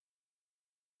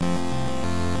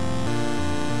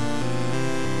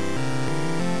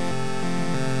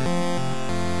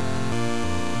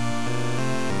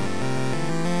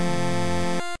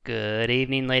Good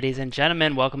evening, ladies and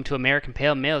gentlemen. Welcome to American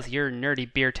Pale Males, your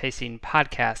nerdy beer tasting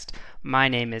podcast. My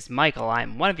name is Michael.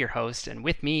 I'm one of your hosts, and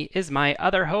with me is my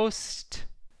other host,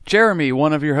 Jeremy,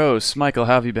 one of your hosts. Michael,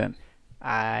 how have you been?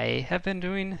 I have been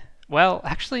doing well.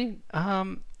 Actually,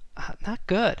 not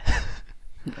good.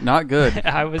 Not good.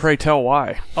 Pray tell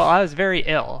why. Well, I was very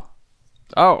ill.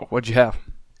 Oh, what'd you have?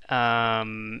 I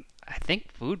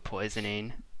think food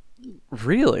poisoning.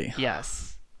 Really? Yes.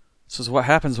 This is what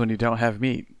happens when you don't have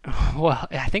meat. Well,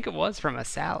 I think it was from a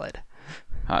salad.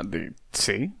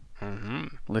 See? Mm-hmm.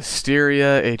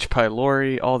 Listeria, H.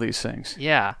 pylori, all these things.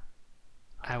 Yeah.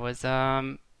 I was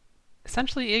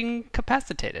essentially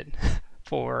incapacitated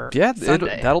for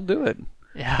Sunday. That'll do it.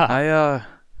 Yeah.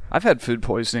 I've had food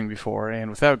poisoning before, and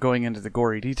without going into the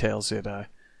gory details,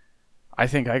 I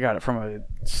think I got it from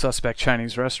a suspect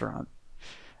Chinese restaurant.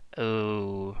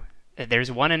 Oh,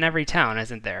 there's one in every town,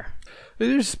 isn't there?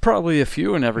 There's probably a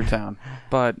few in every town,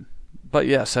 but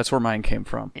yes, that's where mine came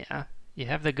from. Yeah, you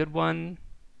have the good one,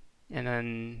 and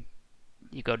then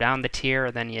you go down the tier,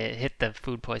 and then you hit the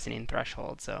food poisoning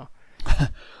threshold. So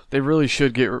they really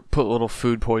should put little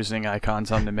food poisoning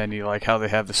icons on the menu, like how they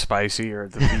have the spicy or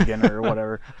the vegan or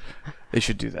whatever. They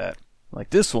should do that. Like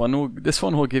this one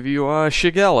will give you a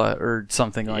Shigella or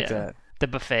something like that. The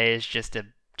buffet is just a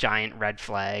giant red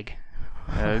flag.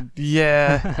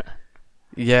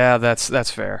 Yeah,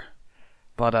 that's fair.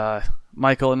 But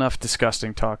Michael, enough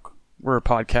disgusting talk. We're a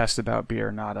podcast about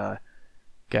beer, not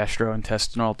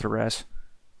gastrointestinal duress.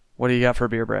 What do you got for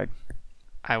beer brag?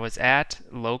 I was at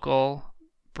local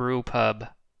brew pub,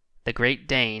 the Great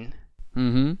Dane,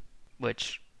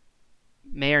 which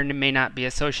may or may not be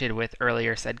associated with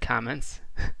earlier said comments.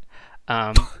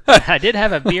 I did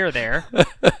have a beer there.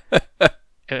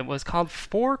 It was called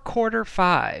 4 Quarter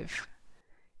 5,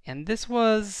 and this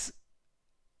was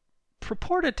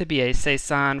purported to be a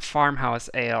Saison farmhouse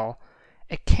ale.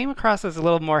 It came across as a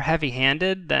little more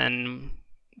heavy-handed than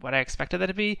what I expected it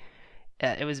to be.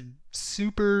 It was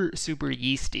super, super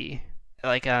yeasty.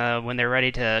 Like when they're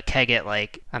ready to keg it,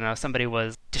 like, I don't know, somebody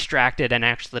was distracted and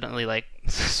accidentally like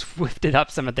swifted up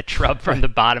some of the trub from the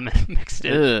bottom and mixed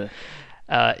it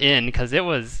in, because it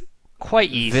was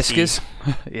quite yeasty. Viscous?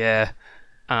 Yeah.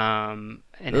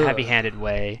 In a heavy-handed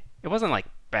way. It wasn't like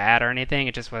bad or anything.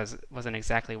 It just wasn't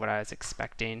exactly what I was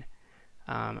expecting.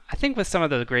 I think with some of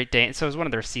the Great Dane, so it was one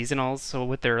of their seasonals. So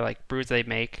with their like brews they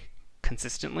make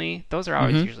consistently, those are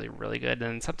always usually really good.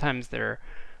 And sometimes they're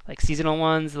like seasonal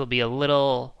ones, they'll be a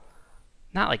little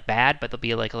not like bad, but they'll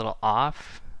be like a little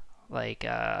off. Like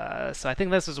so I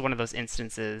think this was one of those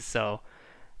instances. So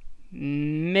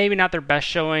maybe not their best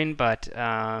showing, but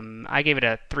I gave it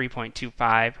a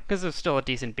 3.25 because it was still a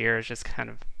decent beer. It's just kind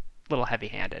of a little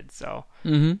heavy-handed, so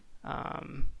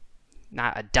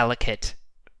not a delicate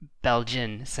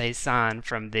Belgian Saison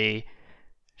from the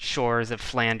shores of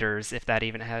Flanders, if that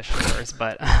even has shores.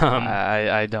 But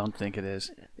I don't think it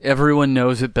is. Everyone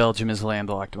knows that Belgium is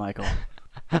landlocked, Michael.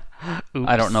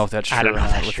 I don't know if that's true or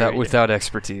not without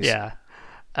expertise. Yeah.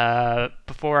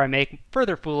 Before I make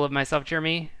further fool of myself,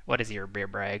 Jeremy, what is your beer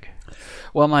brag?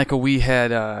 Well, Michael, we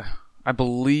had, I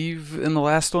believe in the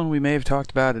last one we may have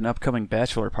talked about an upcoming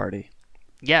bachelor party.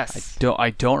 Yes. I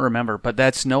don't remember, but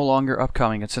that's no longer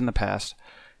upcoming. It's in the past.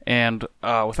 And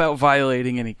without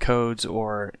violating any codes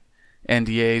or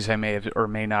NDAs I may have or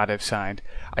may not have signed,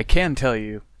 I can tell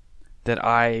you that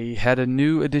I had a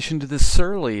new addition to the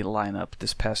Surly lineup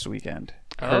this past weekend.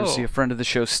 Courtesy a friend of the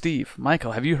show, Steve.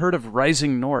 Michael, have you heard of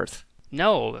Rising North?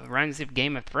 No, it reminds me of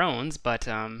Game of Thrones, but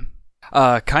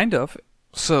kind of.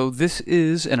 So this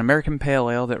is an American Pale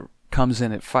Ale that comes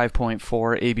in at 5.4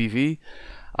 ABV.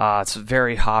 It's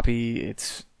very hoppy.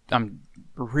 I'm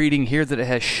reading here that it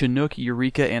has Chinook,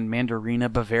 Eureka, and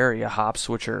Mandarina Bavaria hops,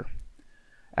 which are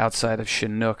outside of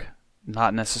Chinook,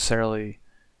 not necessarily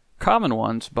common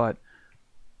ones, but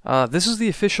this is the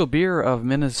official beer of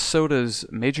Minnesota's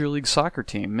Major League Soccer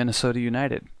team, Minnesota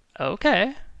United.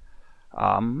 Okay.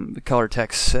 The color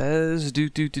text says,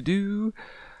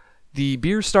 The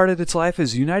beer started its life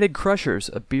as United Crushers,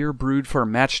 a beer brewed for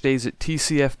match days at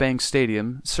TCF Bank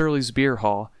Stadium, Surly's Beer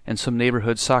Hall, and some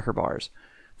neighborhood soccer bars.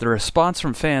 The response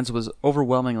from fans was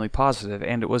overwhelmingly positive,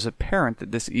 and it was apparent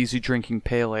that this easy-drinking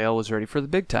pale ale was ready for the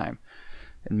big time.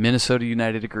 And Minnesota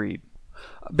United agreed.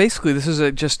 Basically, this is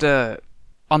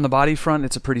on the body front,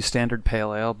 it's a pretty standard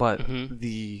pale ale, but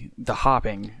the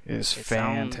hopping is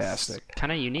fantastic.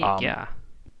 Kind of unique, yeah.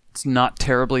 It's not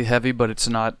terribly heavy, but it's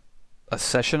not a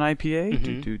session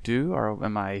IPA. Or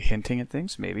am I hinting at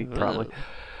things? Maybe, probably.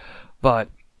 But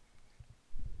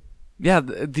yeah,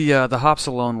 the hops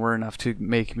alone were enough to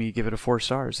make me give it a 4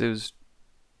 stars. It was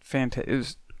fantastic. It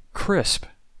was crisp.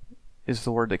 is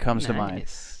the word that comes to mind.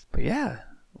 Nice. But yeah,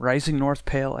 Rising North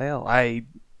Pale Ale. I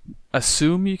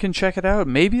assume you can check it out.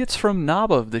 Maybe it's from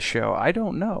Knob of the show. I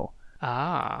don't know.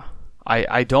 Ah.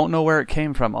 I don't know where it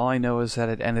came from. All I know is that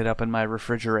it ended up in my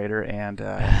refrigerator, and,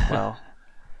 well,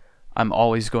 I'm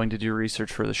always going to do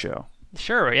research for the show.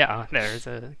 Sure, yeah, there's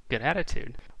a good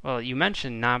attitude. Well, you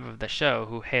mentioned Knob of the show,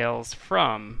 who hails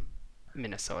from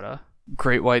Minnesota.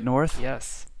 Great White North?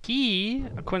 Yes. He,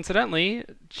 coincidentally,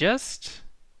 just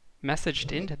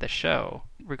messaged into the show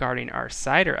regarding our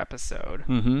cider episode.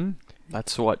 Mm-hmm.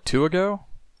 That's, what, 2 ago?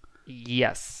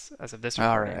 Yes, as of this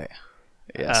All recording. right.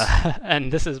 Yes.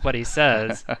 And this is what he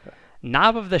says.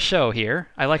 Knob of the show here.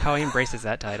 I like how he embraces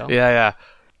that title. Yeah.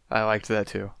 I liked that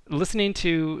too. Listening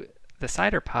to the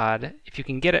Cider Pod, if you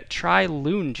can get it, try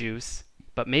Loon Juice,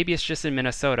 but maybe it's just in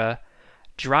Minnesota.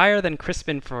 Drier than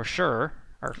Crispin for sure,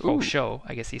 or faux show,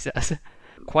 I guess he says.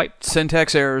 Quite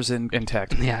syntax errors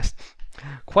intact. Yes.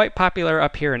 Quite popular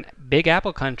up here in Big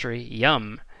Apple Country.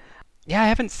 Yum. Yeah, I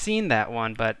haven't seen that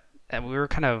one, but we were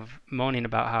kind of moaning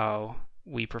about how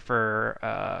we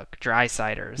prefer dry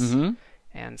ciders. Mm-hmm.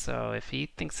 And so if he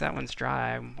thinks that one's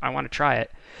dry, I want to try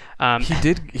it.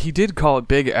 He did call it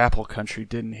Big Apple Country,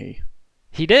 didn't he?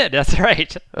 He did, that's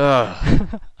right.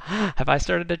 Ugh. Have I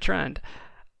started a trend?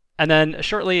 And then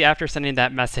shortly after sending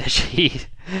that message,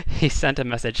 he sent a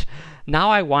message, "Now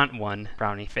I want one,"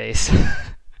 frowny face.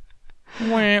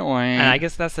 And I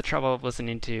guess that's the trouble of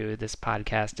listening to this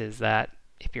podcast, is that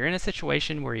if you're in a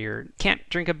situation where you can't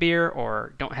drink a beer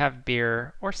or don't have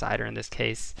beer, or cider in this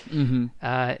case,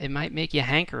 it might make you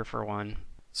hanker for one.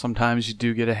 Sometimes you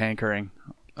do get a hankering.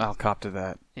 I'll cop to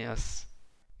that. Yes.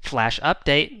 Flash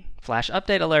update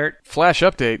alert. Flash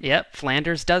update. Yep,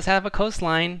 Flanders does have a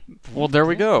coastline. Well, there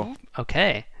we go.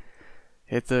 Okay.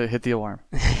 Hit the alarm.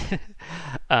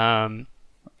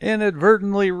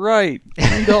 Inadvertently right.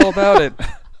 Read all about it.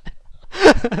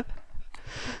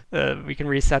 We can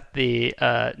reset the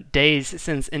days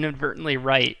since inadvertently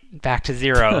right back to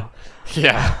 0.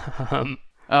 Yeah.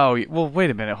 Well, wait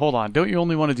a minute. Hold on. Don't you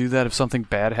only want to do that if something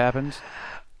bad happens?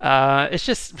 It's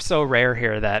just so rare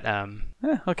here that...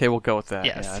 okay, we'll go with that.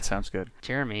 Yes. Yeah, that sounds good.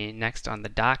 Jeremy, next on the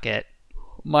docket.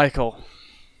 Michael,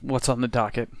 what's on the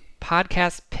docket?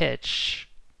 Podcast pitch,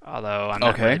 although I'm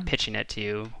not really pitching it to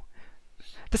you.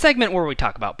 The segment where we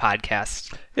talk about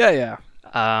podcasts. Yeah.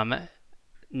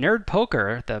 Nerd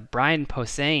Poker, the Brian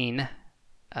Posehn,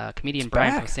 comedian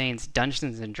Brian Posehn's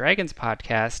Dungeons and Dragons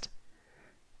podcast,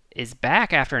 is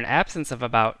back after an absence of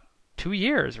about 2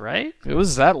 years, right? It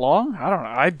was that long? I don't know.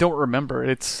 I don't remember.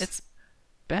 It's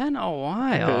been a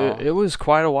while. It was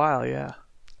quite a while, yeah.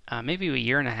 Maybe a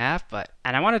year and a half,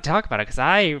 and I want to talk about it because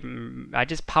I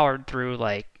just powered through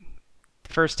like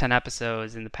the first 10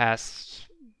 episodes in the past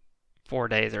 4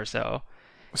 days or so.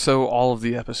 So all of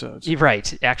the episodes. You're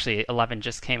right. Actually, 11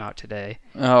 just came out today.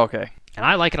 Oh, okay. And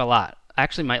I like it a lot. I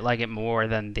actually might like it more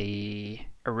than the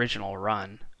original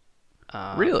run.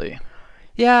 Really?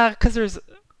 Yeah, because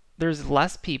there's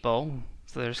less people,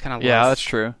 so there's kind of less. Less That's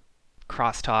true.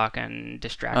 Crosstalk and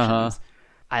distractions.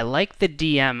 I like the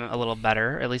DM a little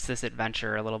better, at least this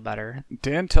adventure a little better.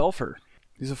 Dan Telfer.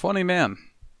 He's a funny man.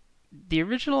 The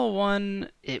original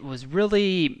one, it was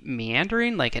really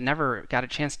meandering, like it never got a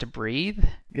chance to breathe.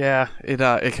 Yeah,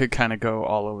 it could kind of go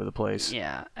all over the place.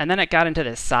 Yeah, and then it got into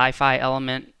this sci-fi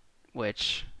element,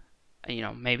 which,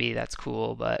 maybe that's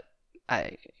cool, but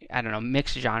I don't know,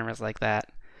 mixed genres like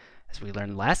that, as we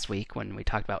learned last week when we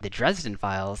talked about the Dresden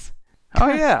Files.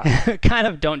 Oh, yeah. Kind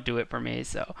of don't do it for me,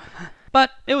 so... But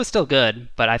it was still good,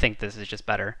 but I think this is just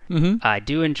better. Mm-hmm. I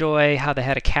do enjoy how they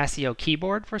had a Casio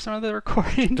keyboard for some of the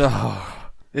recordings.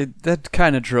 That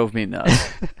kind of drove me nuts.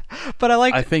 But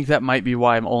I think that might be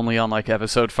why I'm only on like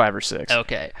episode 5 or 6.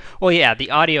 Okay. Well, yeah,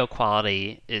 the audio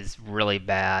quality is really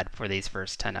bad for these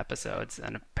first 10 episodes,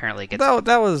 and apparently it gets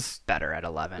that was better at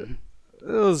 11.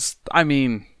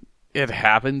 It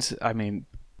happens.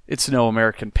 It's no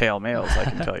American Pale Males, I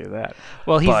can tell you that.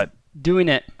 Well, he's doing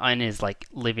it in his like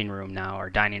living room now, or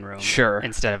dining room, sure,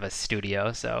 instead of a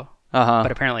studio. So, but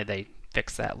apparently they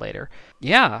fixed that later.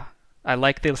 Yeah, I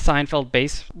like the Seinfeld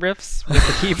bass riffs with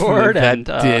the keyboard. That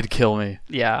did kill me.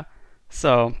 Yeah.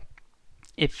 So,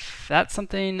 if that's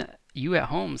something you at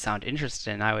home sound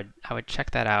interested in, I would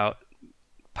check that out.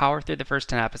 Power through the first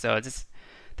 10 episodes.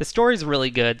 The story's really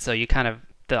good, so the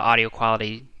audio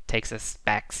quality takes a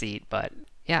back seat, but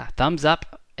yeah, thumbs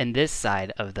up in this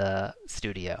side of the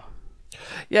studio.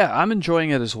 Yeah, I'm enjoying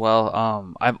it as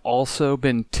well. I've also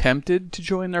been tempted to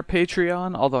join their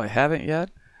Patreon, although I haven't yet.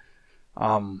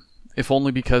 If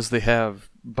only because they have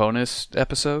bonus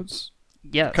episodes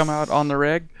come out on the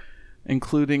reg,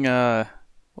 including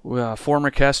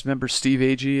former cast member Steve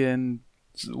Agee and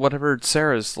whatever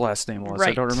Sarah's last name was. Right.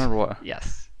 I don't remember what.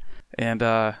 Yes. And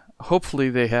hopefully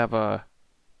they have a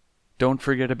Don't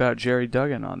Forget About Jerry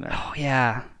Duggan on there. Oh,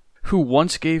 yeah. Who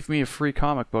once gave me a free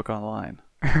comic book online.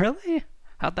 Really?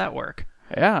 How'd that work?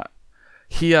 Yeah.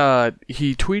 He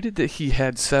tweeted that he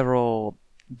had several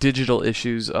digital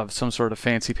issues of some sort of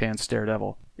fancy pants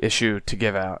Daredevil issue to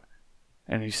give out.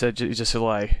 And he just said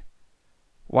like,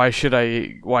 why should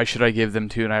I give them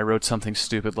to you? And I wrote something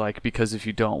stupid like, because if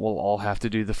you don't, we'll all have to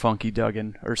do the Funky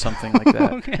Duggan or something like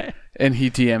that. Okay. And he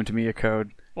DM'd me a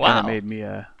code. Wow. And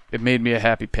it made me a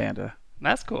happy panda.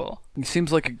 That's cool. He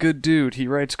seems like a good dude. He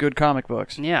writes good comic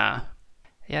books. Yeah.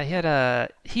 Yeah,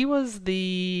 he was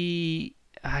the,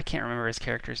 I can't remember his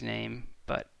character's name,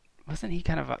 but wasn't he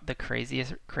kind of the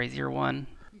crazier one?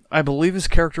 I believe his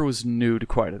character was nude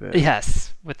quite a bit.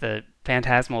 Yes, with the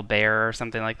phantasmal bear or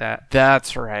something like that.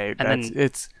 That's right. And then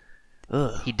it's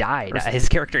he died. His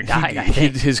character died, I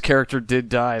think. His character did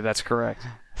die, that's correct.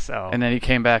 So. And then he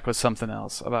came back with something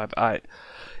else.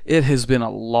 It has been a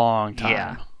long time.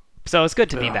 Yeah. So it's good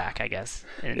to be back, I guess.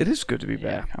 It is good to be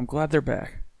back. I'm glad they're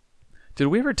back. Did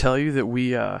we ever tell you that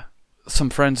we, some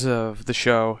friends of the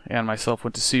show and myself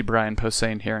went to see Brian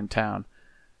Posehn here in town?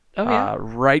 Oh, yeah?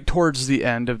 Right towards the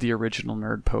end of the original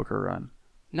Nerd Poker run.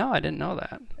 No, I didn't know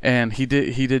that. And he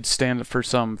did stand up for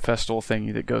some festival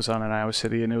thingy that goes on in Iowa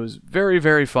City, and it was very,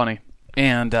 very funny.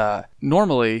 And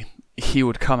normally he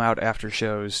would come out after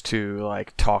shows to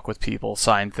like talk with people,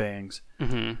 sign things.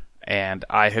 Mm-hmm. And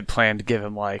I had planned to give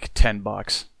him like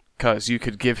 $10 because you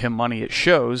could give him money at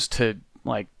shows to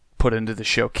like put into the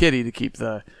show kitty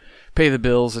to pay the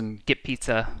bills and get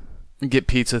pizza,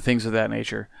 things of that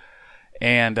nature.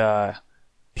 And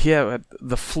he had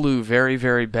the flu very,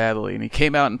 very badly, and he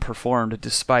came out and performed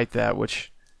despite that,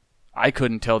 which I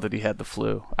couldn't tell that he had the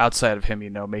flu outside of him,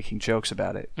 making jokes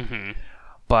about it. Mm-hmm.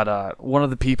 But one of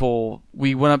the people,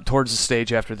 we went up towards the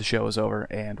stage after the show was over,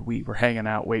 and we were hanging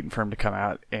out waiting for him to come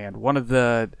out. And one of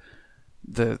the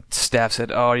staff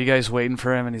said, "Oh, are you guys waiting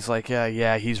for him?" And he's like,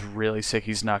 "Yeah, he's really sick.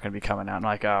 He's not going to be coming out." And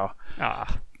I'm like, "Oh."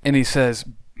 And he says,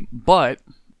 "But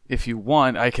if you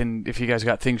want, if you guys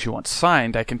got things you want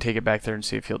signed, I can take it back there and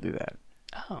see if he'll do that."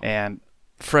 Oh. And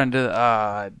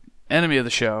enemy of the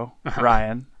show,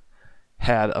 Ryan,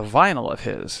 had a vinyl of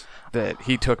his that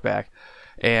he took back.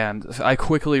 And I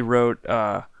quickly wrote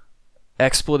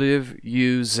expletive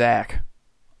you Zach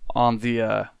on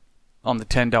the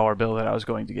 $10 bill that I was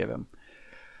going to give him.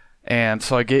 And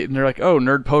so and they're like, "Oh,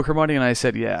 Nerd Poker money?" And I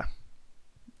said, "Yeah."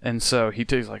 And so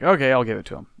he's like, "Okay, I'll give it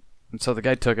to him." And so the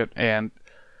guy took it, and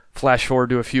flash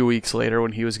forward to a few weeks later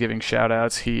when he was giving shout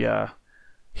outs, he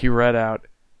read out,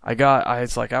 I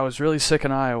was really sick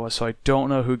in Iowa, so I don't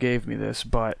know who gave me this,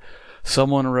 but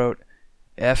someone wrote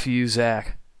F you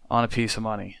Zach on a piece of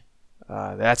money.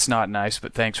 That's not nice,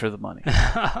 but thanks for the money.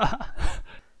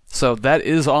 So that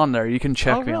is on there. You can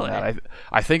check me on that.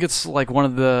 I think it's like one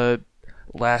of the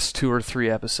last 2 or 3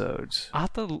 episodes. I'll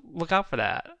have to look out for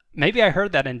that. Maybe I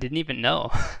heard that and didn't even know.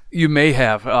 You may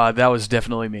have. That was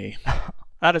definitely me.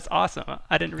 That is awesome.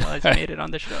 I didn't realize you made it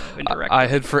on the show indirectly.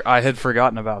 I had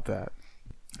forgotten about that.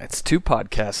 It's 2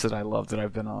 podcasts that I love that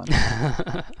I've been on.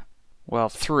 Well,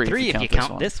 3. 3 if you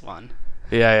count this one.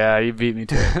 Yeah, you beat me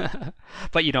to it.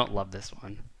 But you don't love this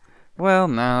one. Well,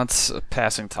 no, it's a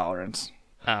passing tolerance.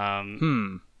 I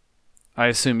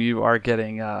assume you are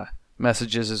getting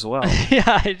messages as well. Yeah,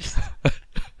 I just...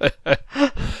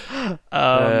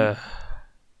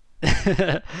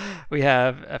 We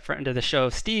have a friend of the show,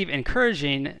 Steve,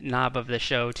 encouraging Knob of the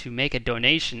show to make a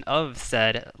donation of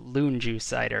said Loon Juice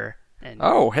cider. And,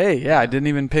 I didn't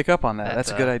even pick up on that.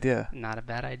 That's a good idea. Not a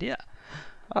bad idea.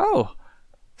 Oh,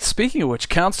 speaking of which,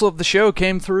 Council of the Show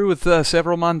came through with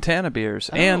several Montana beers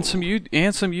and some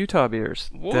Utah beers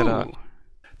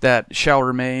that shall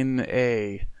remain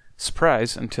a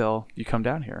surprise until you come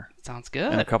down here. Sounds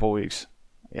good. In a couple weeks.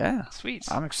 Yeah, sweet.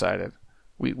 I'm excited.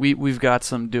 We've got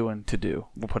some doing to do.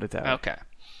 We'll put it that way. Okay.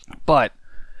 But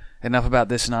enough about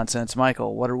this nonsense,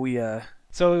 Michael. What are we?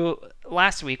 So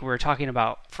last week we were talking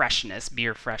about freshness,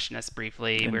 beer freshness,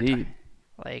 briefly. Indeed.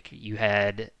 You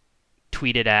had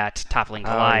tweeted at Toppling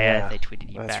Goliath. Yeah. They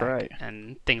tweeted you That's back, right.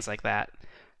 and things like that.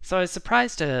 So I was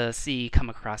surprised to come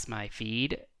across my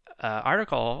feed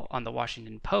article on the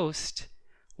Washington Post.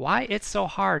 Why it's so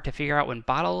hard to figure out when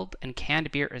bottled and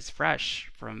canned beer is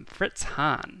fresh, from Fritz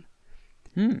Hahn.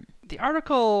 The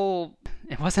article,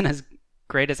 it wasn't as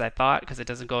great as I thought because it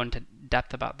doesn't go into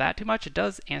depth about that too much. It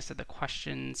does answer the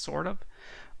question, sort of,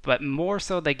 but more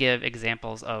so they give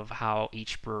examples of how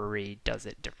each brewery does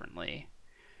it differently.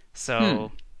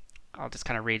 So I'll just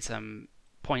kind of read some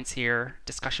points here,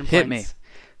 discussion points. Hit me.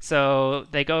 So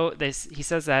he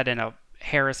says that in a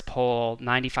Harris poll,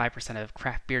 95% of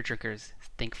craft beer drinkers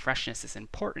think freshness is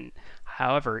important.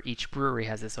 However, each brewery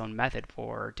has its own method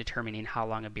for determining how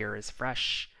long a beer is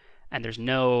fresh. And there's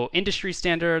no industry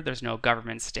standard, there's no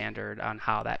government standard on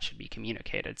how that should be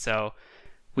communicated. So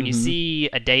when you see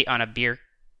a date on a beer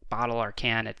bottle or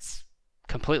can, it's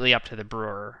completely up to the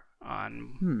brewer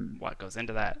on what goes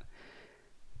into that.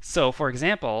 So, for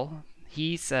example,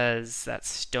 he says that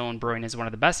Stone Brewing is one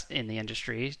of the best in the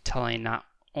industry, telling not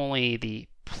only the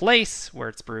place where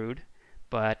it's brewed,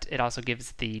 but it also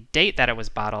gives the date that it was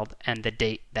bottled and the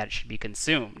date that it should be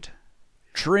consumed.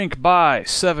 Drink by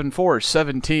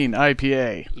 7417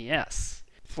 IPA. Yes.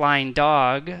 Flying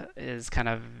Dog is kind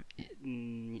of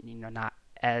not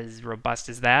as robust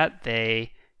as that.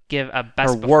 They give a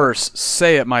best or worse.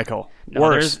 Say it, Michael. No,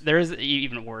 worse. There's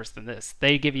even worse than this.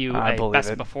 They give you a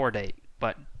best before date,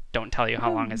 but don't tell you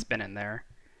how long it's been in there.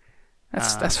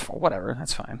 That's whatever.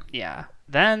 That's fine. Yeah.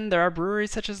 Then there are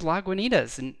breweries such as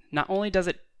Lagunitas, and not only does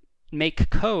it make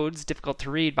codes difficult to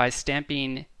read by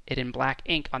stamping it in black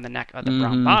ink on the neck of the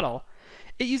brown bottle,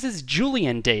 it uses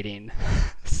Julian dating.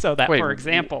 So that, for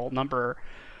example, number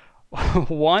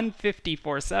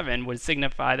 1547 would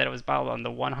signify that it was bottled on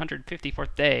the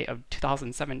 154th day of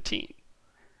 2017.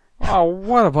 Oh,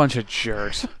 what a bunch of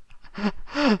jerks.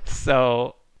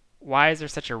 So why is there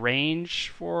such a range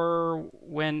for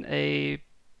when a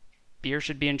beer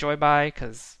should be enjoyed by?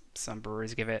 Because some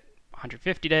breweries give it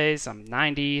 150 days, some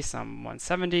 90, some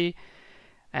 170.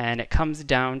 And it comes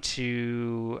down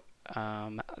to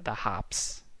the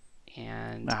hops.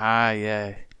 And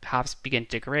hops begin to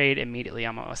degrade immediately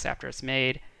almost after it's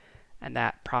made. And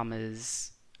that problem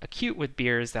is acute with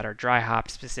beers that are dry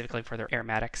hopped specifically for their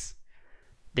aromatics.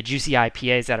 The juicy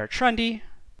IPAs that are trendy,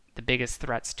 the biggest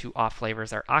threats to off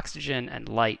flavors are oxygen and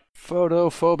light.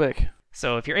 Photophobic.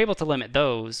 So if you're able to limit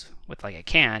those with like a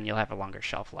can, you'll have a longer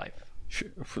shelf life.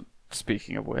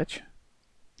 Speaking of which.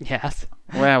 Yes.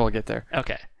 Well, we'll get there.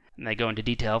 Okay. And they go into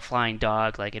detail. Flying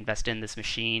Dog invest in this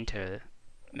machine to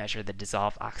measure the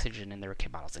dissolved oxygen in their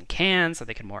bottles and cans so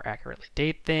they can more accurately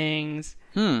date things.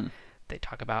 They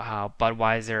talk about how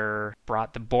Budweiser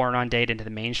brought the Born on date into the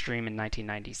mainstream in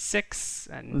 1996.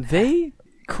 And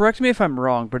correct me if I'm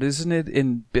wrong, but isn't it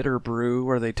in Bitter Brew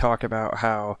where they talk about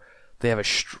how they have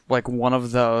one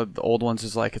of the old ones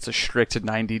is it's a strict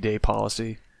 90-day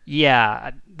policy?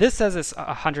 Yeah, this says it's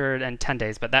 110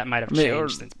 days, but that might have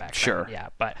changed since back then. Sure. Yeah,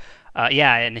 but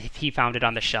and if he found it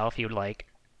on the shelf, he would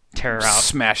tear out,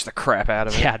 smash the crap out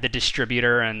of it. Yeah, the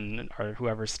distributor or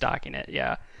whoever's stocking it.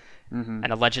 Yeah,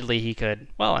 and allegedly he could,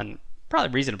 and probably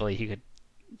reasonably he could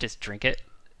just drink it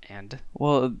and.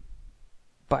 Well,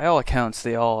 by all accounts,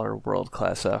 they all are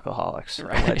world-class alcoholics.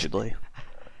 Right. Allegedly.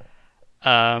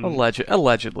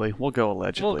 Allegedly. We'll go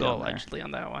allegedly. We'll go allegedly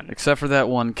on that one. Except for that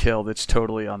one kill that's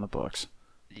totally on the books.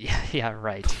 Yeah,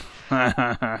 right.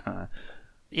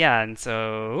 Yeah, and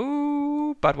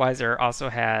so Budweiser also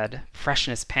had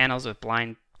freshness panels with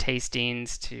blind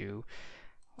tastings to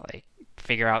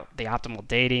figure out the optimal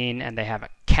dating, and they have a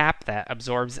cap that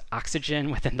absorbs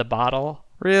oxygen within the bottle.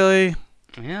 Really?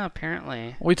 Yeah,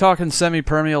 apparently. Are we talking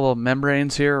semi-permeable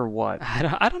membranes here, or what?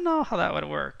 I don't know how that would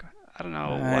work. I don't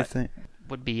know what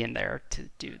would be in there to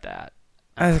do that.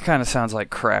 It kind of sounds like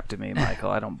crap to me,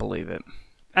 Michael. I don't believe it.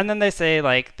 And then they say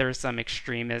there's some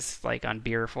extremists on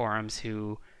beer forums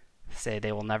who say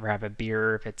they will never have a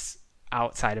beer if it's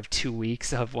outside of 2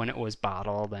 weeks of when it was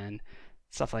bottled and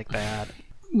stuff like that.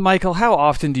 Michael, how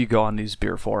often do you go on these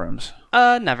beer forums?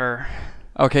 Never.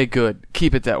 Okay, good.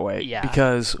 Keep it that way. Yeah.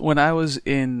 Because when I was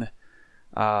in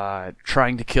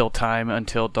trying to kill time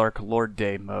until Dark Lord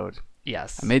Day mode,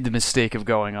 yes, I made the mistake of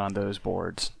going on those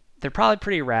boards. They're probably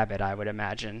pretty rabid, I would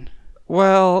imagine.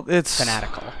 Well, it's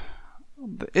fanatical.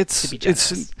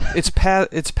 It's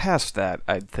past that,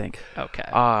 I think.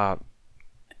 Okay.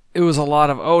 It was a lot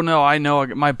of, I know,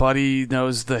 my buddy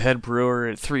knows the head brewer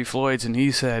at Three Floyds, and he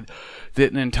said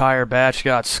that an entire batch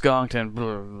got skunked and,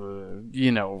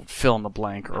 fill in the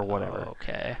blank or whatever.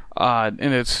 Okay.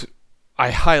 And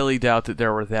I highly doubt that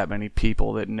there were that many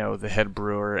people that know the head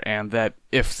brewer, and that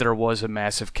if there was a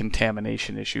massive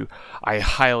contamination issue, I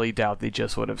highly doubt they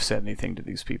just would have said anything to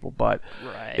these people. But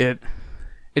right.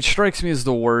 It strikes me as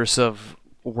the worst of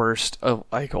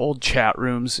old chat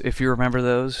rooms, if you remember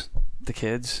those. The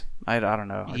kids? I don't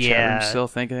know. Chat room still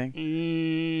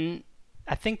thinking?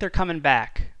 I think they're coming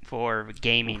back for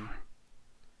gaming.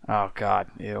 Oh,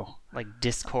 God. Ew.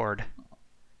 Discord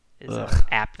is an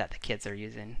app that the kids are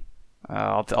using.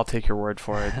 I'll take your word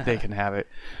for it. They can have it.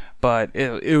 But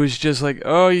it was just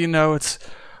it's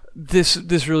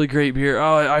this really great beer.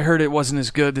 Oh, I heard it wasn't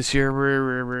as good this year.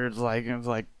 It was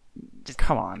like, just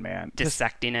come on, man.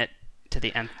 Dissecting it to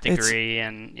the nth degree,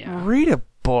 and yeah. Read a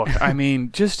book. I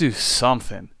mean, just do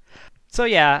something. So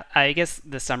yeah, I guess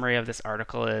the summary of this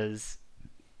article is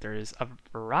there's a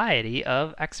variety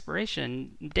of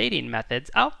expiration dating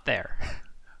methods out there.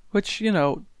 Which,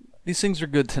 these things are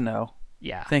good to know.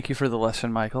 Yeah. Thank you for the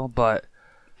lesson, Michael. But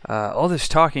all this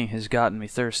talking has gotten me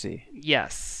thirsty.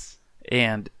 Yes.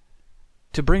 And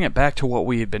to bring it back to what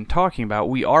we had been talking about,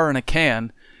 we are in a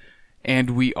can,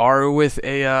 and we are with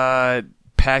a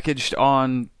packaged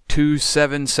on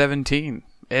 2/7/17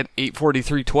 at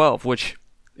 8:43:12, which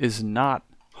is not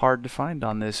hard to find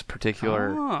on this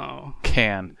particular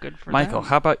can. Good for Michael, them.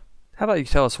 how about you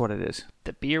tell us what it is?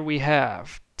 The beer we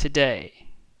have today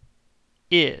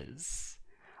is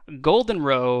Golden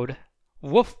Road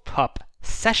Wolf Pup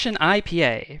Session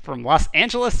IPA from Los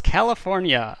Angeles,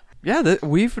 California. Yeah,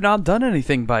 we've not done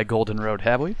anything by Golden Road,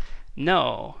 have we?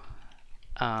 No.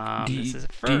 This is a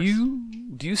first.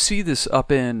 Do you see this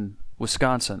up in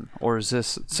Wisconsin, or is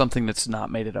this something that's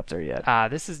not made it up there yet?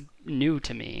 This is new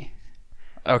to me.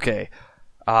 Okay.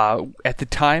 At the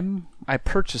time I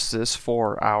purchased this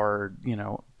for our,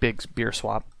 big beer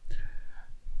swap,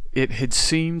 it had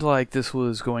seemed like this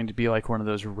was going to be like one of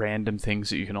those random things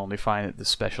that you can only find at the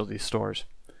specialty stores.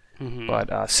 Mm-hmm.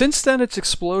 But since then, it's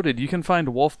exploded. You can find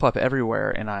Wolf Pup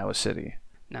everywhere in Iowa City.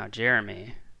 Now,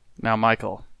 Jeremy. Now,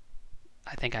 Michael.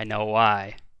 I think I know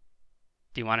why.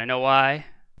 Do you want to know why?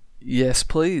 Yes,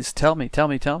 please. Tell me.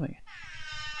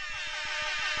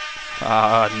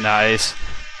 Ah, nice.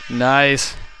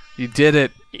 Nice. You did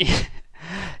it.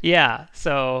 Yeah,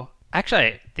 so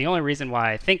actually, the only reason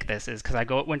why I think this is because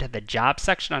went to the job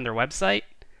section on their website,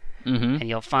 and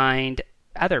you'll find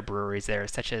other breweries there,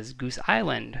 such as Goose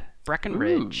Island,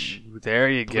 Breckenridge. Ooh, there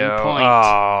you Blue go. Point.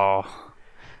 Oh.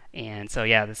 And so,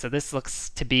 yeah, so this looks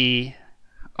to be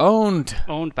owned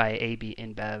by AB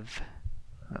InBev.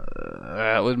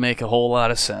 That would make a whole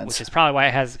lot of sense. Which is probably why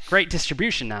it has great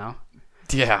distribution now.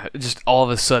 Yeah, just all of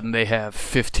a sudden they have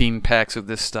 15 packs of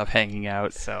this stuff hanging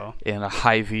out in a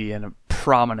Hy-Vee and a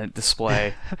prominent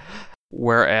display,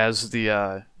 whereas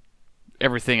the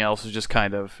everything else is just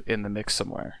kind of in the mix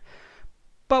somewhere.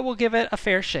 But we'll give it a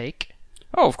fair shake.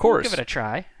 Oh, of course. We'll give it a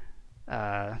try.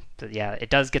 Yeah, it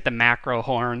does get the macro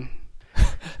horn.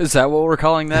 Is that what we're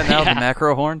calling that now? Yeah. The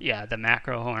macro horn? Yeah, the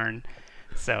macro horn.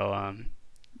 So,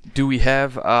 do we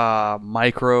have a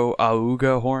micro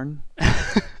auga horn?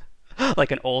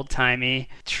 Like an old-timey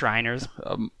Shriners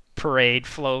parade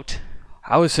float.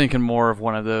 I was thinking more of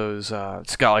one of those,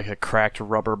 it's got like a cracked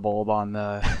rubber bulb on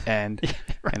the end,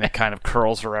 right. And it kind of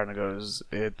curls around and goes,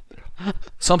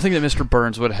 something that Mr.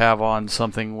 Burns would have on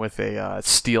something with a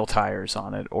steel tires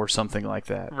on it or something like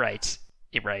that. Right.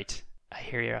 You're right. I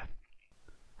hear you.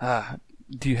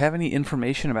 Do you have any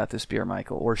information about this beer,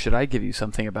 Michael, or should I give you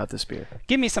something about this beer?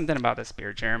 Give me something about this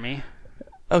beer, Jeremy.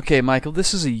 Okay, Michael,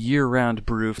 this is a year-round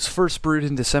brew. It was first brewed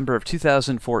in December of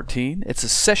 2014. It's a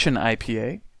session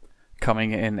IPA,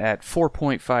 coming in at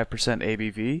 4.5%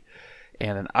 ABV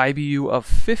and an IBU of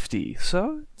 50.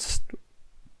 So,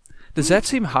 does that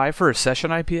seem high for a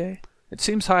session IPA? It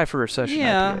seems high for a session IPA.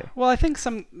 Yeah, well, I think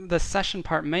the session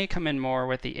part may come in more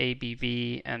with the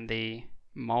ABV and the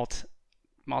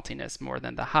maltiness more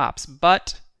than the hops,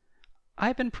 but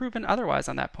I've been proven otherwise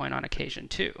on that point on occasion,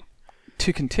 too.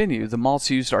 To continue, the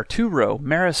malts used are 2-row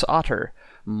Maris Otter,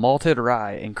 malted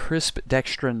rye, and crisp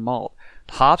dextrin malt.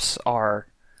 Hops are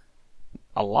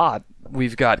a lot.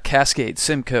 We've got Cascade,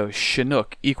 Simcoe,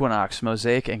 Chinook, Equinox,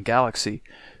 Mosaic, and Galaxy,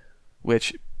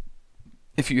 which,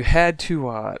 if you had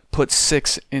to put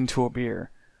 6 into a beer,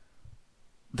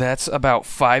 that's about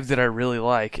 5 that I really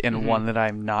like and one that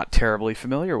I'm not terribly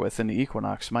familiar with in the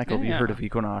Equinox. Michael, have you heard of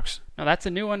Equinox? No, that's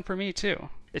a new one for me, too.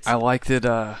 I like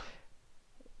that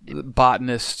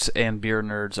botanists and beer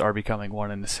nerds are becoming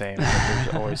one and the same.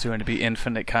 There's always going to be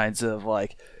infinite kinds of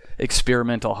like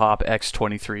experimental hop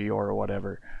X23 or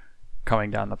whatever coming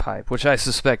down the pipe, which I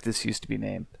suspect this used to be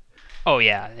named. Oh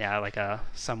yeah, like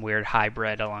some weird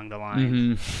hybrid along the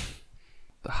line.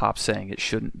 The hop saying it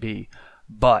shouldn't be.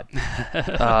 But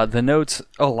the notes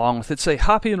along with it say,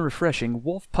 hoppy and refreshing,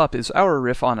 Wolf Pup is our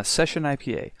riff on a session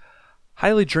IPA.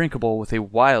 Highly drinkable with a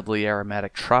wildly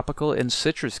aromatic tropical and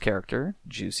citrus character,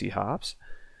 juicy hops.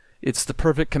 It's the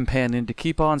perfect companion to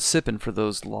keep on sipping for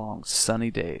those long,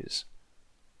 sunny days.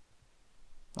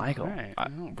 Michael, right.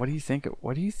 What do you think?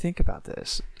 What do you think about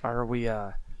this? Are we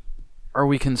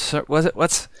concerned?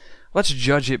 Let's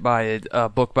judge it by a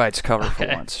book by its cover for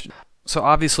once. So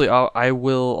obviously, I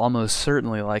will almost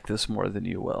certainly like this more than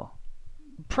you will.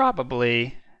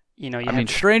 Probably.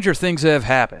 stranger things have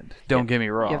happened. Don't get me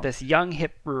wrong. You have this young,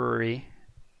 hip brewery,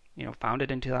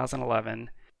 founded in 2011,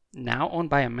 now owned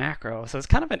by a macro. So it's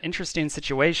kind of an interesting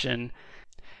situation.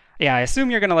 Yeah, I assume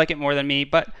you're going to like it more than me,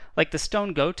 but like the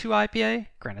Stone Go-To IPA,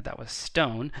 granted that was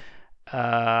Stone,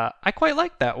 I quite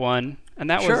liked that one. And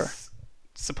that was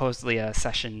supposedly a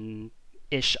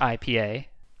session-ish IPA.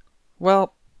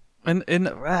 Well, and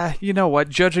you know what?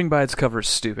 Judging by its cover is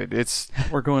stupid.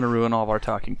 We're going to ruin all of our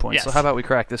talking points. Yes. So how about we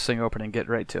crack this thing open and get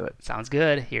right to it? Sounds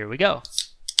good. Here we go.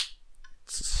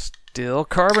 Still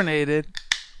carbonated.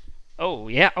 Oh,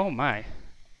 yeah. Oh, my.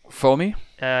 Foamy?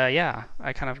 Yeah.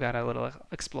 I kind of got a little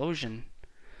explosion.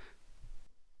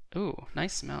 Ooh,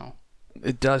 nice smell.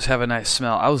 It does have a nice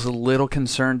smell. I was a little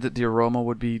concerned that the aroma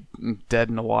would be dead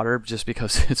in the water just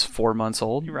because it's 4 months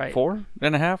old. Right.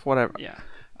 4.5? Whatever. Yeah.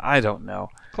 I don't know.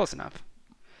 Close enough.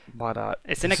 But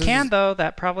it's in a can, though.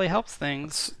 That probably helps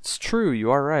things. It's true.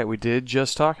 You are right. We did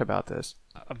just talk about this.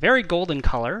 A very golden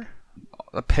color.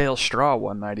 A pale straw,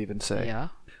 one might even say. Yeah.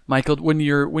 Michael, when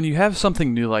you have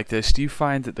something new like this, do you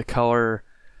find that the color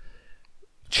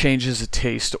changes the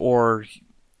taste, or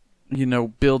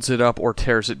builds it up or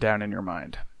tears it down in your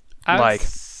mind? I would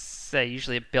say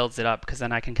usually it builds it up because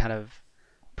then I can kind of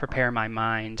prepare my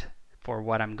mind for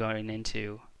what I'm going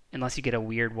into. Unless you get a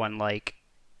weird one like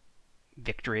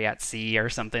Victory at Sea or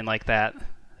something like that.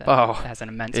 That has an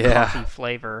immense coffee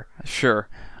flavor. Sure.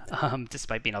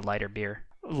 Despite being a lighter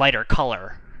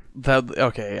color.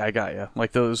 Okay, I got you.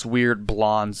 Like those weird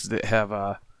blondes that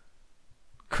have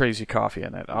crazy coffee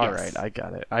in it. All right, I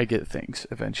got it. I get things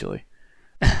eventually.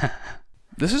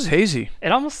 This is hazy.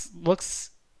 It almost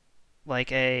looks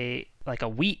like a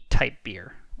wheat type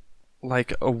beer.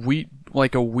 Like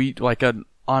an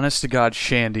honest to God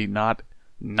shandy,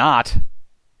 not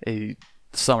a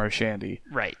summer shandy.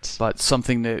 Right. But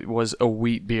something that was a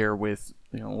wheat beer with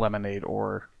lemonade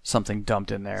or something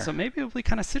dumped in there. So maybe it'll be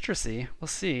kind of citrusy. We'll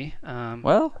see.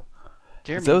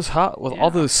 Jeremy, all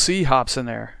those sea hops in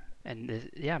there. And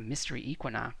Mystery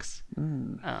Equinox.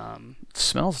 It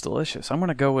smells delicious. I'm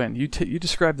gonna go in. You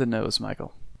describe the nose,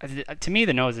 Michael. To me,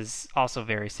 the nose is also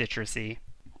very citrusy,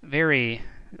 very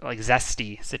like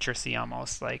zesty, citrusy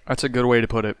almost. Like that's a good way to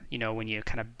put it. When you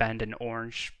kind of bend an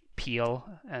orange peel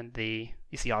and you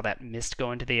see all that mist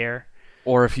go into the air.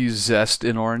 Or if you zest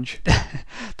an orange.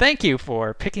 Thank you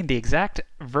for picking the exact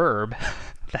verb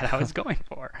that I was going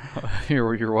for.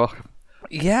 You're welcome.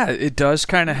 Yeah, it does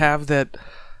kind of have that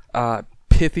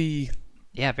pithy.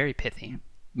 Yeah, very pithy.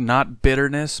 Not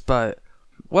bitterness, but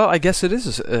I guess it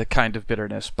is a kind of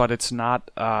bitterness, but it's not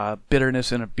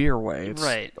bitterness in a beer way. It's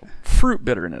right. Fruit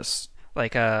bitterness.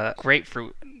 Like a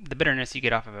grapefruit. The bitterness you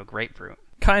get off of a grapefruit.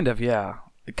 Kind of, yeah.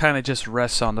 It kind of just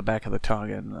rests on the back of the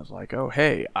tongue, and it's like, oh,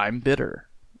 hey, I'm bitter.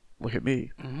 Look at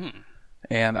me. Mm-hmm.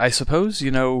 And I suppose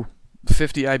 50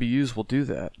 IBUs will do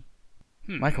that.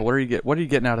 Michael, what are you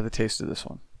getting out of the taste of this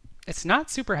one? It's not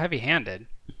super heavy-handed.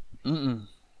 Mm-mm.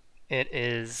 It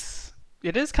is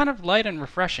kind of light and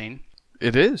refreshing.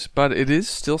 It is, but it is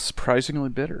still surprisingly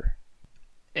bitter.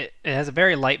 It has a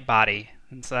very light body,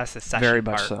 and so that's the session very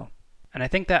part. much so. And I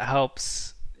think that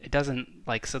helps. It doesn't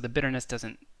so the bitterness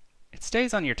doesn't. It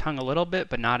stays on your tongue a little bit,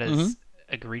 but not as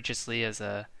egregiously as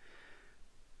a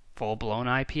full-blown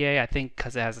IPA. I think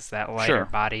because it has that lighter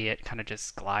body, it kind of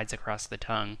just glides across the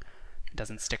tongue. It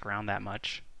doesn't stick around that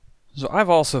much. So I've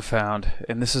also found,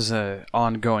 and this is an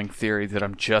ongoing theory that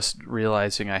I'm just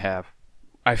realizing I have,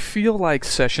 I feel like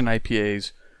session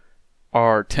IPAs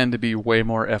tend to be way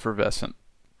more effervescent.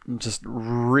 Just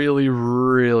really,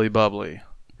 really bubbly.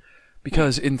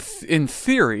 Because in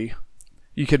theory,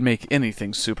 you could make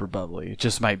anything super bubbly. It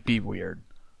just might be weird.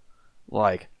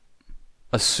 Like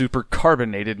a super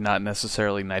carbonated, not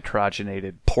necessarily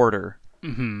nitrogenated porter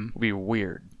would be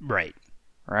weird. Right.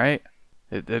 Right?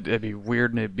 It'd be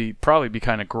weird, and it'd probably be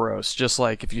kind of gross. Just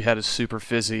like if you had a super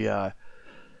fizzy, like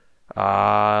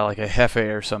a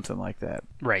Hefe or something like that.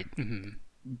 Right.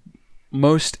 Mm-hmm.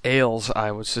 Most ales,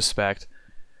 I would suspect,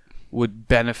 would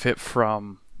benefit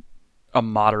from a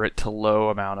moderate to low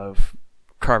amount of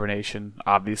carbonation.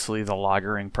 Obviously, the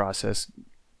lagering process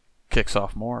kicks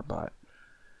off more, but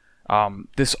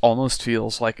this almost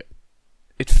feels like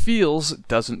it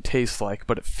doesn't taste like,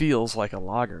 but it feels like a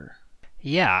lager.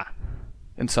 Yeah.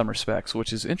 In some respects,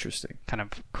 which is interesting. Kind of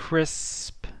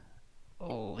crisp,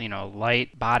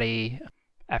 light body,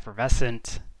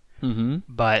 effervescent. Mm-hmm.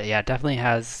 But yeah, it definitely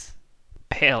has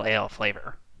pale ale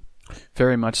flavor.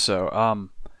 Very much so.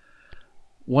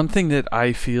 One thing that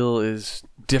I feel is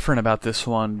different about this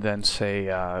one than,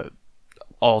 say,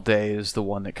 All Day is the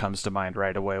one that comes to mind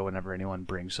right away whenever anyone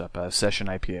brings up a session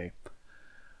IPA.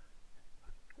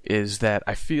 is that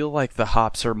I feel like the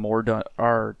hops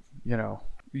are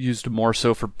used more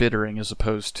so for bittering as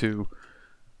opposed to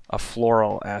a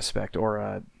floral aspect or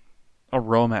a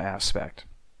aroma aspect.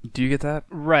 Do you get that?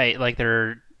 Right, like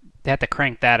they have to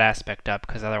crank that aspect up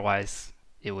because otherwise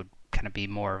it would kind of be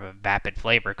more of a vapid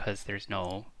flavor because there's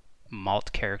no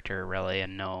malt character really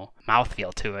and no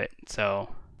mouthfeel to it. So,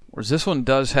 whereas this one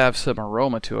does have some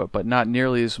aroma to it, but not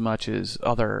nearly as much as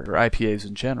other IPAs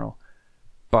in general.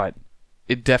 But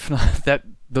it definitely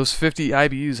those 50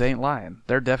 IBUs ain't lying.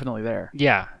 They're definitely there.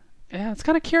 Yeah, it's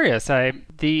kind of curious.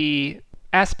 The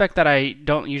aspect that I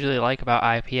don't usually like about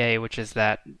IPA, which is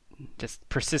that just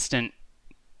persistent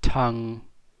tongue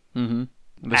the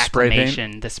spray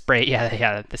paint. The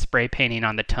spray painting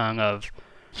on the tongue of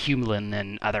humulin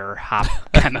and other hop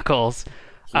chemicals.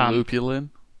 Lupulin.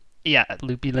 Yeah,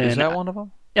 lupulin. Is that one of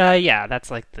them? Yeah, that's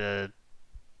like the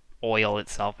oil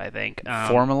itself, I think.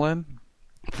 Formalin.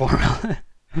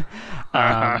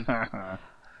 I'm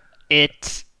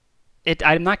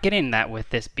not getting that with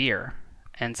this beer,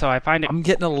 and so I find it. I'm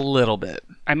getting a little bit.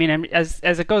 I mean, as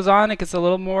it goes on, it gets a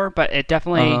little more, but it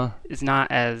definitely is not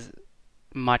as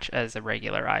much as a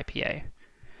regular IPA.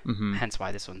 Mm-hmm. Hence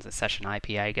why this one's a session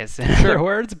IPA, I guess, in other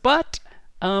words. But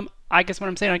I guess what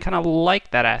I'm saying, I kind of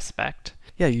like that aspect.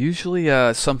 Yeah,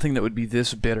 usually something that would be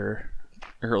this bitter,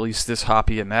 or at least this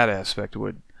hoppy in that aspect,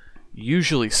 would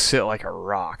usually sit like a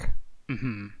rock.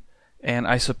 Mm-hmm. And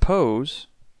I suppose,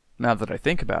 now that I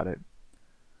think about it,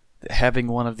 that having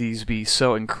one of these be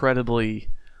so incredibly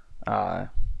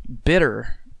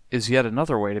bitter is yet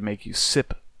another way to make you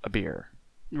sip a beer.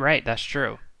 Right, that's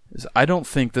true. I don't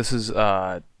think this is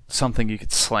something you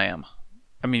could slam.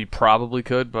 I mean, you probably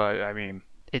could, but I mean...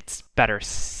 It's better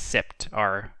sipped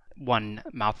or one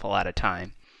mouthful at a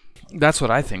time. That's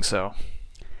what I think so.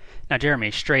 Now,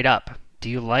 Jeremy, straight up, do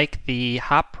you like the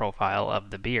hop profile of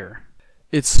the beer?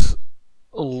 It's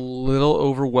a little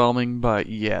overwhelming, but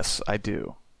yes, I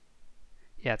do.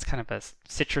 Yeah, it's kind of a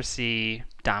citrusy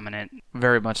dominant.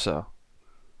 Very much so.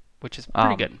 Which is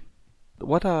pretty good.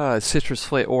 What citrus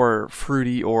flavor or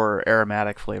fruity or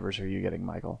aromatic flavors are you getting,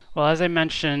 Michael? Well, as I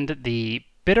mentioned, the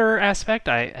bitter aspect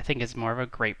I think is more of a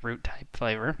grapefruit type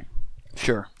flavor.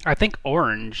 Sure. I think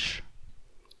orange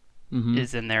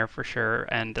is in there for sure,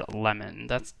 and lemon.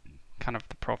 That's kind of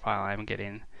the profile I'm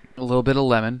getting. A little bit of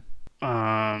lemon.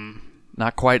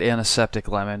 Not quite antiseptic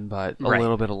lemon, but a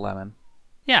little bit of lemon.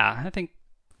 Yeah, I think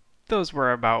those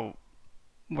were about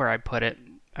where I put it.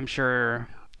 I'm sure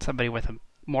somebody with a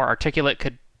more articulate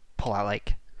could pull out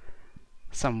like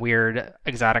some weird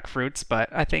exotic fruits, but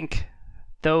I think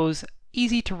those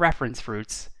easy to reference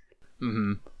fruits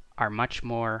are much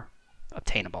more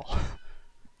obtainable.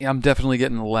 Yeah, I'm definitely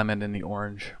getting the lemon and the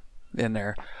orange in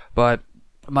there. But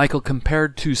Michael,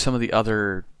 compared to some of the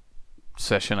other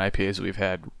session IPAs that we've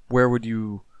had, where would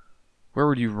you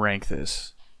rank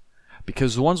this?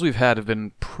 Because the ones we've had have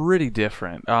been pretty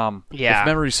different. If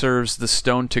memory serves, the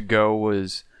Stone to Go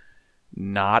was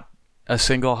not a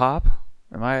single hop.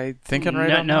 Am I thinking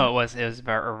right? No, it was a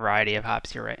variety of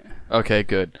hops. You're right. Okay,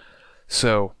 good.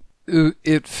 So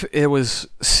it was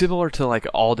similar to like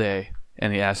All Day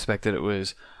in the aspect that it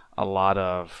was a lot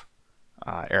of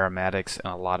aromatics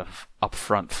and a lot of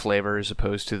upfront flavor as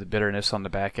opposed to the bitterness on the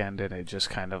back end, and it just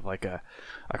kind of like a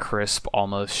crisp,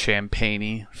 almost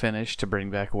champagne-y finish, to bring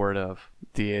back word of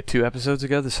the 2 episodes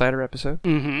ago, the cider episode.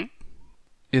 Mm-hmm.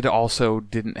 It also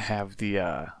didn't have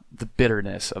the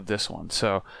bitterness of this one.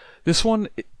 So this one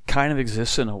kind of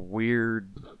exists in a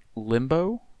weird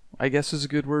limbo, I guess is a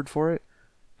good word for it,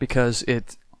 because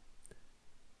it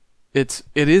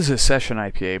is a session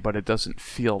IPA, but it doesn't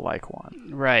feel like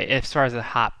one. Right. As far as the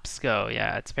hops go,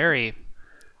 yeah, it's very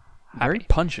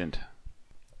pungent.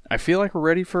 I feel like we're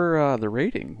ready for the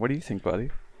rating. What do you think,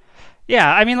 buddy?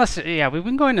 Yeah, I mean, we've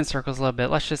been going in circles a little bit.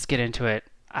 Let's just get into it.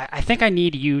 I think I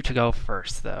need you to go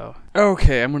first, though.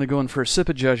 Okay, I'm going to go in for a sip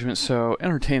of judgment, so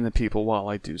entertain the people while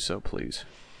I do so, please.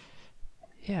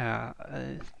 Yeah.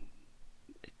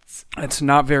 It's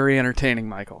not very entertaining,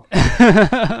 Michael.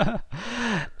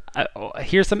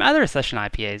 Here's some other session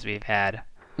IPAs we've had.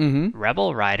 Mm-hmm.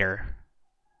 Rebel Rider.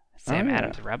 Sam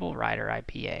Adams Rebel Rider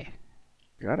IPA.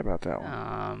 Forgot about that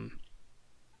one.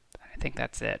 I think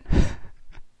that's it.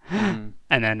 And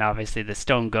then obviously the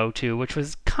Stone Go-To, which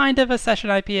was kind of a session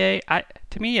IPA.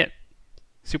 To me, it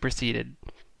superseded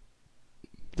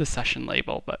the session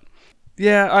label, but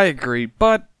yeah, I agree.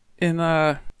 But I'm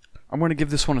going to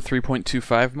give this one a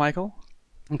 3.25, Michael.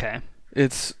 Okay.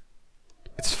 It's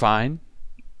fine.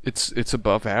 It's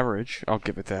above average. I'll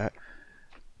give it that.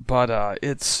 But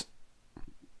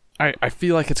I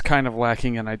feel like it's kind of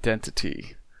lacking an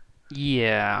identity.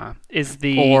 Yeah.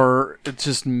 Or it's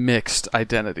just mixed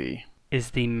identity.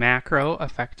 Is the macro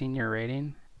affecting your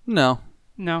rating? No.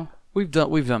 No. We've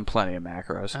done plenty of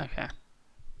macros. Okay.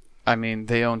 I mean,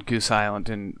 they own Goose Island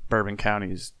in Bourbon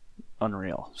County is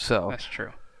unreal. So that's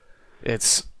true.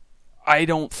 I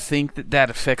don't think that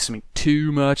affects me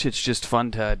too much. It's just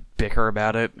fun to bicker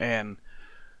about it and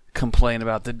complain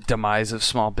about the demise of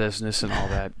small business and all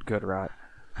that good rot.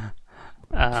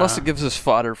 Plus, it gives us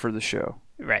fodder for the show.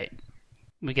 Right.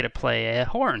 We get to play a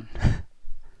horn.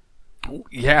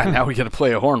 Yeah, now we get to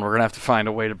play a horn. We're going to have to find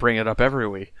a way to bring it up every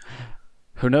week.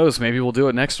 Who knows? Maybe we'll do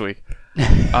it next week.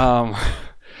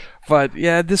 But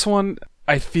yeah, this one,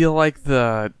 I feel like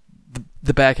the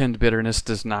back end bitterness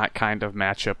does not kind of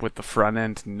match up with the front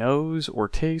end nose or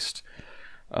taste.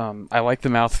 I like the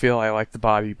mouthfeel, I like the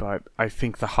body, but I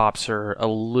think the hops are a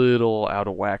little out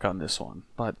of whack on this one.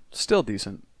 But still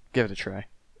decent. Give it a try.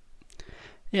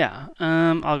 Yeah,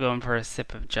 I'll go in for a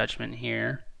sip of judgment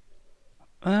here.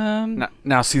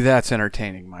 Now see, that's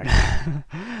entertaining, Mike.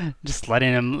 Just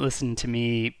letting him listen to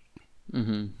me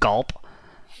gulp.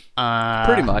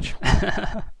 Pretty much.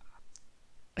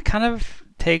 It kind of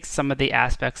takes some of the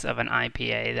aspects of an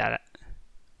IPA that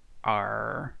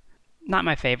are not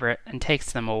my favorite and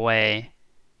takes them away.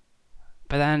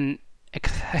 But then it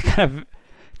kind of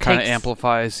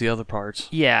amplifies the other parts.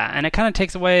 Yeah, and it kind of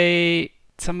takes away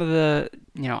some of the,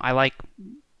 I like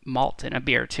malt in a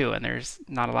beer too, and there's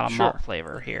not a lot of malt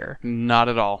flavor here. Not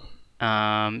at all.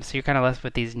 So you're kind of left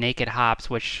with these naked hops,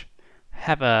 which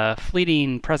have a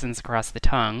fleeting presence across the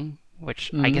tongue,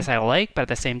 which I guess I like, but at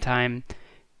the same time,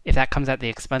 if that comes at the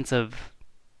expense of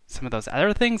some of those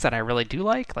other things that I really do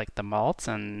like the malts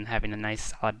and having a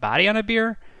nice solid body on a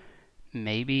beer,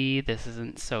 maybe this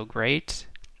isn't so great.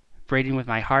 Rating with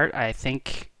my heart, I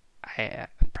think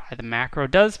probably the macro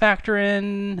does factor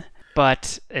in,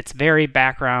 but it's very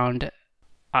background,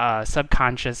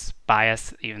 subconscious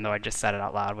bias, even though I just said it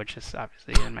out loud, which is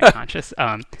obviously in my conscious.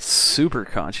 Super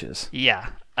conscious. Yeah.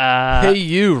 Hey,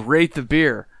 you, rate the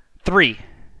beer. 3.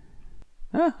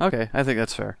 Okay, I think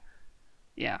that's fair.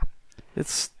 Yeah.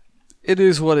 It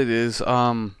is what it is.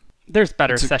 There's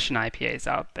better session IPAs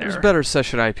out there. There's better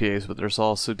session IPAs, but there's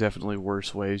also definitely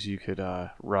worse ways you could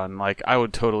run. Like, I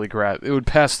would totally it would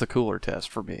pass the cooler test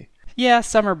for me. Yeah,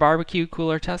 summer barbecue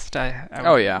cooler test. I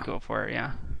would go for it,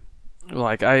 yeah.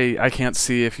 Like, I can't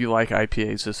see if you like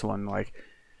IPAs, this one, like,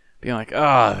 being like,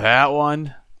 that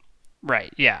one?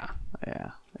 Right, yeah.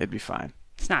 Yeah, it'd be fine.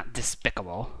 It's not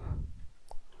despicable.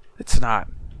 It's not.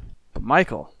 But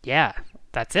Michael. Yeah,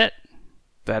 that's it.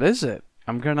 That is it.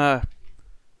 I'm gonna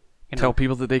tell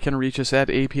people that they can reach us at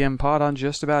APM Pod on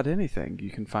just about anything.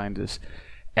 You can find us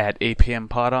at APM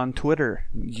Pod on Twitter.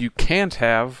 You can't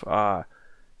have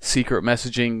secret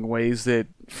messaging ways that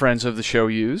friends of the show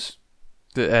use,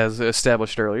 as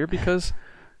established earlier, because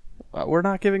we're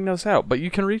not giving those out. But you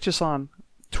can reach us on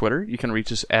Twitter. You can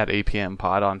reach us at APM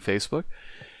Pod on Facebook.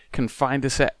 You can find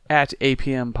us at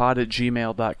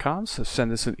apmpod@gmail.com. So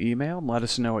send us an email and let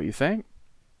us know what you think.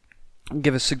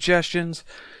 Give us suggestions.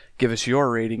 Give us your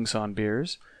ratings on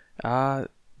beers.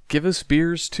 Give us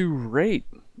beers to rate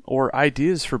or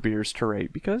ideas for beers to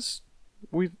rate, because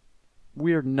we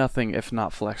are nothing if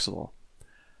not flexible.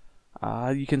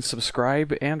 You can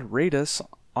subscribe and rate us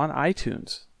on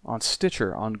iTunes, on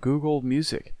Stitcher, on Google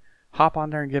Music. Hop on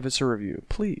there and give us a review,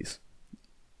 please.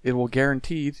 It will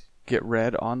guaranteed get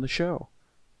read on the show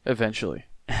eventually,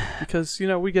 because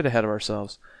we get ahead of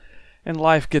ourselves and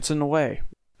life gets in the way.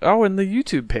 Oh, and the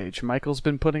YouTube page. Michael's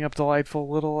been putting up delightful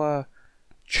little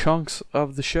chunks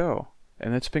of the show,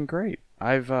 and it's been great.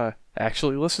 I've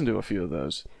actually listened to a few of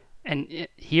those. And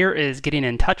here is getting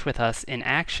in touch with us in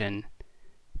action.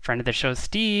 Friend of the show,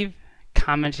 Steve,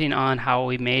 commenting on how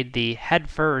we made the Head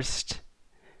First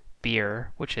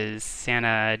beer, which is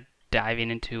Santa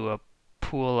diving into a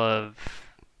pool of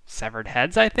severed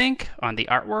heads, I think, on the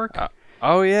artwork.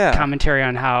 Oh, yeah. Commentary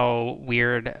on how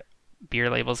weird beer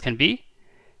labels can be.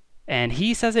 And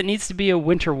he says it needs to be a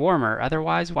winter warmer.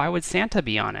 Otherwise, why would Santa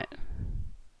be on it?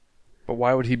 But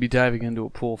why would he be diving into a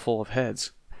pool full of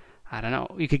heads? I don't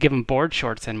know. You could give him board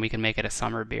shorts and we can make it a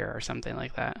summer beer or something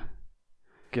like that.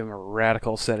 Give him a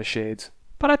radical set of shades.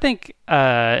 But I think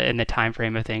in the time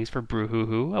frame of things for Brew Hoo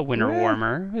Hoo, a winter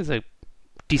warmer is a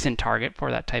decent target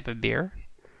for that type of beer.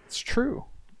 It's true.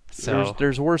 So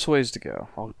there's worse ways to go.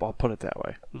 I'll put it that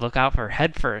way. Look out for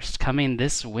Head First coming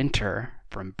this winter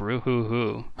from Brew Hoo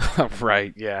Hoo.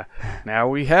 Right, yeah. Now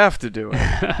we have to do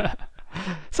it.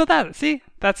 So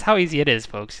that's how easy it is,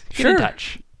 folks. Get in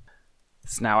touch.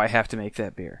 So now I have to make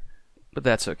that beer. But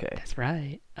that's okay. That's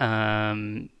right.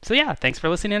 So yeah, thanks for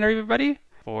listening, everybody.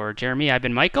 For Jeremy, I've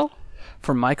been Michael.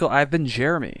 For Michael, I've been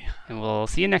Jeremy. And we'll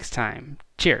see you next time.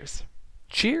 Cheers.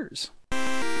 Cheers.